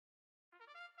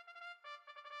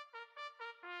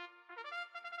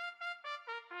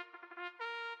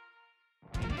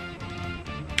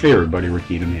Hey everybody, Rick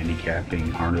Needham handicapping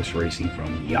harness racing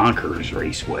from Yonkers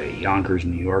Raceway, Yonkers,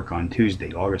 New York on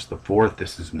Tuesday, August the 4th.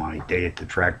 This is my day at the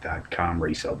track.com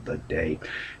race of the day.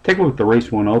 Take a look at the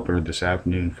race 1 opener this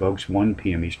afternoon, folks. 1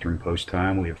 p.m. Eastern Post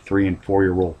Time. We have 3 and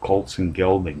 4-year-old colts and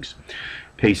geldings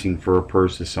pacing for a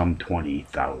purse of some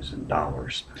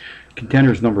 $20,000.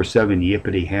 Contenders: number 7,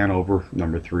 Yippity Hanover,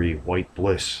 number 3, White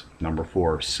Bliss, number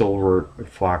 4, Silver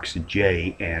Fox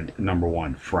J, and number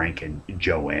 1, Frank and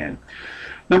Joanne.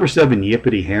 Number 7,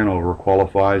 Yippity Hanover,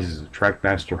 qualifies as a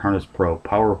Trackmaster Harness Pro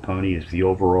Power Pony, is the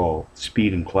overall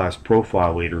speed and class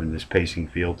profile leader in this pacing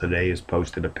field today, has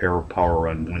posted a pair of power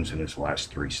run wins in his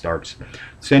last 3 starts.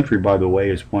 This entry, by the way,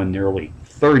 has won nearly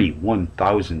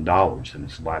 $31,000 in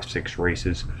his last 6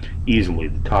 races, easily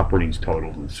the top winnings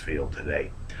total in this field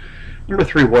today. Number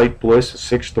 3, White Bliss, a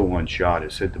 6-to-1 shot,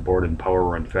 has hit the board in power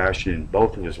run fashion in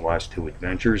both of his last 2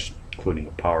 adventures, including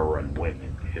a power run win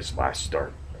in his last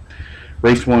start.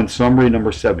 Race 1 summary: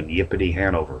 number 7, Yippity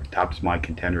Hanover, tops my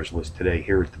contenders list today.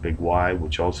 Here is the big Y,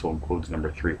 which also includes number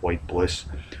 3, White Bliss,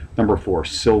 number 4,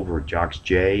 Silver Fox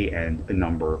J, and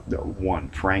number 1,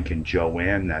 Frank and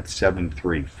Joanne. That's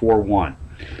 7-3-4-1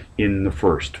 in the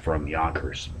first from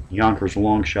Yonkers. Yonkers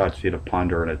Longshots via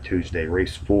Ponder on a Tuesday.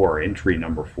 Race 4, entry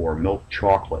number 4, Milk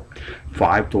Chocolate,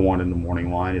 5-to-1 in the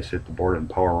morning line, has hit the board in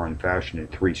power run fashion in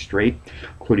 3 straight,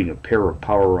 including a pair of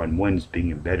power run wins being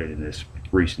embedded in this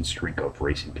recent streak of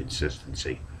racing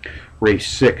consistency. Race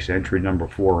 6, entry number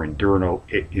 4,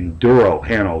 Enduro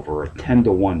Hanover, a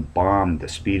 10-to-1 bomb, the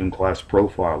speed and class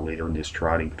profile leader in this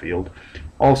trotting field,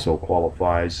 also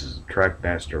qualifies as a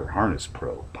Trackmaster Harness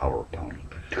Pro Power Pony.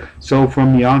 So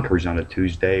from Yonkers on a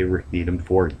Tuesday, Rick Needham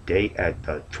for Day at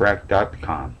the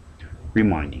Track.com,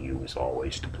 reminding you as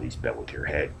always to please bet with your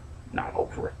head, not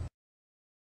over it.